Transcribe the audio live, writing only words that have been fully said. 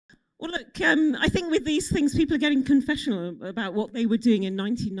Well, look, I think with these things, people are getting confessional about what they were doing in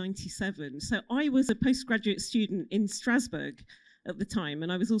 1997. So I was a postgraduate student in Strasbourg at the time,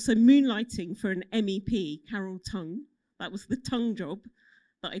 and I was also moonlighting for an MEP, Carol Tongue. That was the tongue job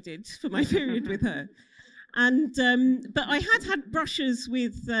that I did for my period with her. And but I had brushes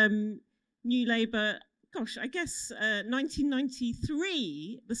with New Labour. Gosh, I guess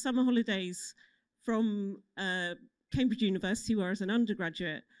 1993, the summer holidays from Cambridge University, where I was an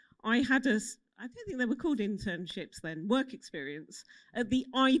undergraduate. I had I don't think they were called internships then, work experience at the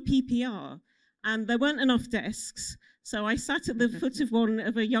IPPR, and there weren't enough desks. So I sat at the foot of one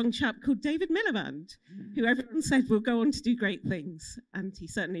of a young chap called David Miliband, who everyone said will go on to do great things, and he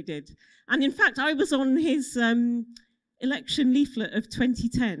certainly did. And in fact, I was on his election leaflet of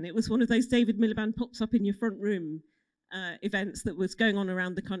 2010. It was one of those David Miliband pops up in your front room events that was going on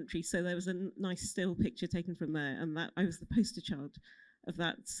around the country. So there was a nice still picture taken from there, and that I was the poster child of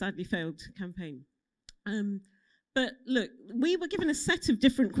that sadly failed campaign. But look, we were given a set of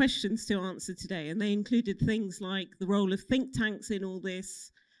different questions to answer today, and they included things like the role of think tanks in all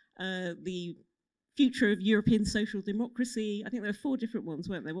this, the future of European social democracy. I think there were 4 different ones,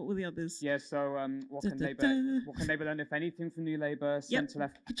 weren't there? What were the others? Yeah, so what can Labour learn, if anything, from New Labour?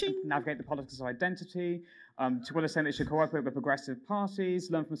 Centre-left navigate the politics of identity. To what extent they should cooperate with progressive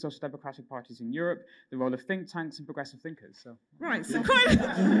parties, learn from social democratic parties in Europe, the role of think tanks and progressive thinkers. So. Right, so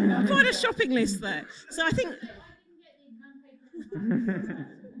quite a shopping list there. So I think...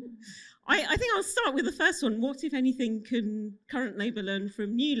 I think I'll start with the first one. What, if anything, can current Labour learn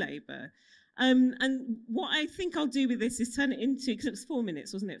from New Labour? And what I think I'll do with this is turn it into, because it was 4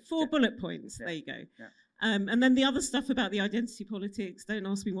 minutes, wasn't it? 4 bullet points. There you go. Yeah. And then the other stuff about the identity politics, don't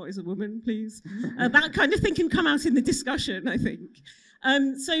ask me what is a woman, please. That kind of thing can come out in the discussion, I think.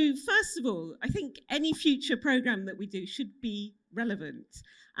 So first of all, I think any future programme that we do should be relevant.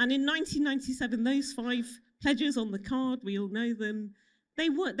 And in 1997, those 5 pledges on the card, we all know them, they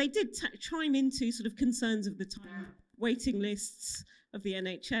did chime into sort of concerns of the time, waiting lists of the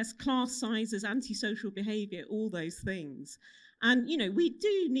NHS, class sizes, antisocial behaviour, all those things. And, you know, we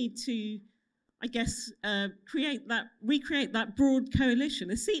do need to, I guess, recreate that broad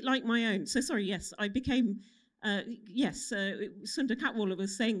coalition, a seat like my own. So sorry, yes, I became, Sunda Katwala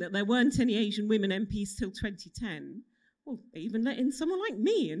was saying that there weren't any Asian women MPs till 2010. Well, they even let in someone like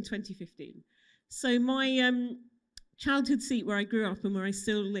me in 2015. So my childhood seat where I grew up and where I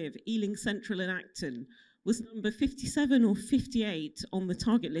still live, Ealing Central and Acton, was number 57 or 58 on the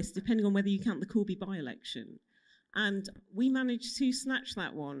target list, depending on whether you count the Corby by-election. And we managed to snatch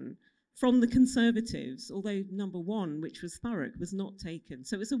that one from the Conservatives, although number 1, which was Thurrock, was not taken.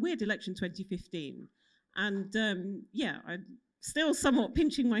 So it was a weird election, 2015. And I'm still somewhat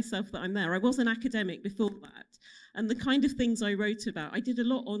pinching myself that I'm there. I was an academic before that. And the kind of things I wrote about, I did a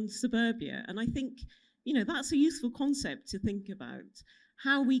lot on suburbia. And I think, you know, that's a useful concept to think about,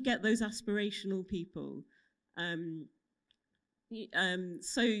 how we get those aspirational people.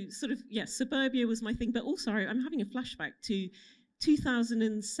 Suburbia was my thing. But also, I'm having a flashback to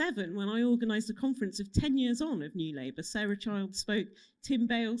 2007, when I organised a conference of 10 years on of New Labour. Sarah Child spoke, Tim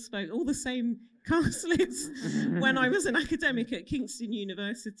Bale spoke, all the same cast lists when I was an academic at Kingston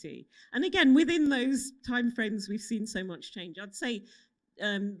University. And again, within those timeframes, we've seen so much change. I'd say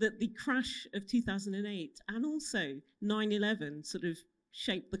that the crash of 2008 and also 9/11 sort of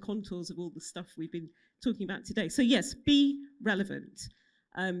shaped the contours of all the stuff we've been talking about today. So yes, be relevant.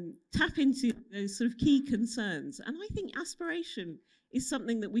 Tap into those sort of key concerns. And I think aspiration is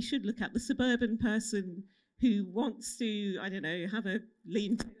something that we should look at. The suburban person who wants to, I don't know, have a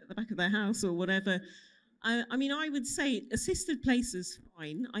lean-to at the back of their house or whatever. I mean, I would say assisted places,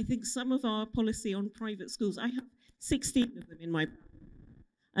 fine. I think some of our policy on private schools, I have 16 of them in my...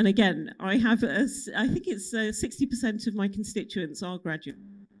 And again, I have, I think it's 60% of my constituents are graduates.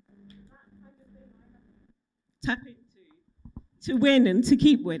 Tap into to win and to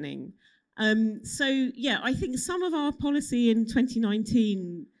keep winning. So yeah, I think some of our policy in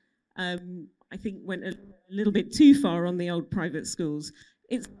 2019, I think went a little bit too far on the old private schools.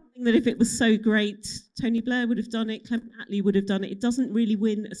 It's something that if it was so great, Tony Blair would have done it, Clement Attlee would have done it. It doesn't really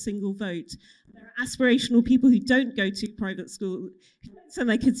win a single vote. There are aspirational people who don't go to private school, who don't send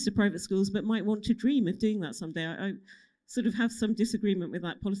their kids to private schools, but might want to dream of doing that someday. I sort of have some disagreement with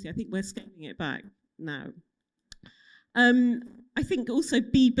that policy. I think we're scaling it back now. I think also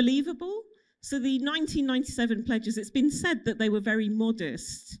be believable. So the 1997 pledges, it's been said that they were very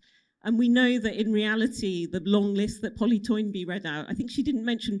modest. And we know that in reality, the long list that Polly Toynbee read out, I think she didn't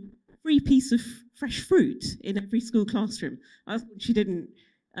mention free piece of fresh fruit in every school classroom. She didn't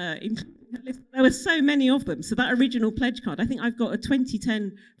There were so many of them. So that original pledge card, I think I've got a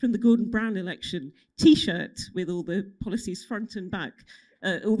 2010 from the Gordon Brown election T-shirt with all the policies front and back,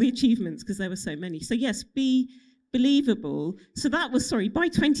 all the achievements, because there were so many. So yes, be believable. So that was, sorry, by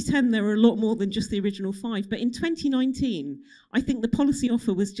 2010 there were a lot more than just the original 5. But in 2019, I think the policy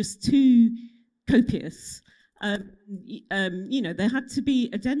offer was just too copious. You know, there had to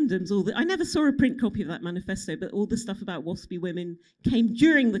be addendums. I never saw a print copy of that manifesto, but all the stuff about WASPy women came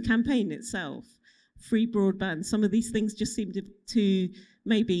during the campaign itself. Free broadband, some of these things just seemed to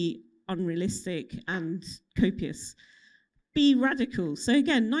maybe unrealistic and copious. Be radical. So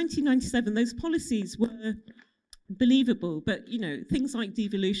again, 1997, those policies were believable, but you know, things like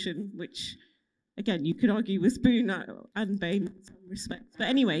devolution, which again, you could argue was Boone and Bain in some respects. But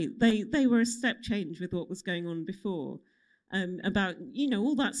anyway, they were a step change with what was going on before. About, you know,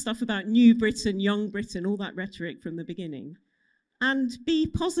 all that stuff about New Britain, Young Britain, all that rhetoric from the beginning. And be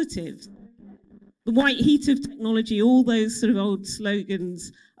positive. The white heat of technology, all those sort of old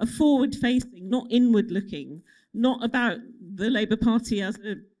slogans are forward-facing, not inward-looking, not about the Labour Party as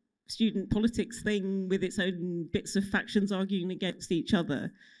a student politics thing with its own bits of factions arguing against each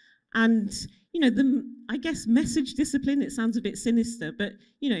other. And, you know, I guess message discipline, it sounds a bit sinister, but,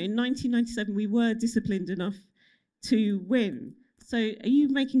 you know, in 1997, we were disciplined enough to win. So are you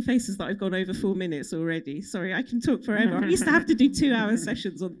making faces that I've gone over 4 minutes already? Sorry, I can talk forever. I used to have to do 2-hour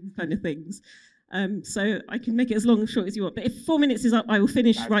sessions on these kind of things. So I can make it as long or short as you want. But if 4 minutes is up, I will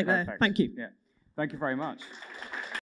finish right there. Thank you. Yeah. Thank you very much.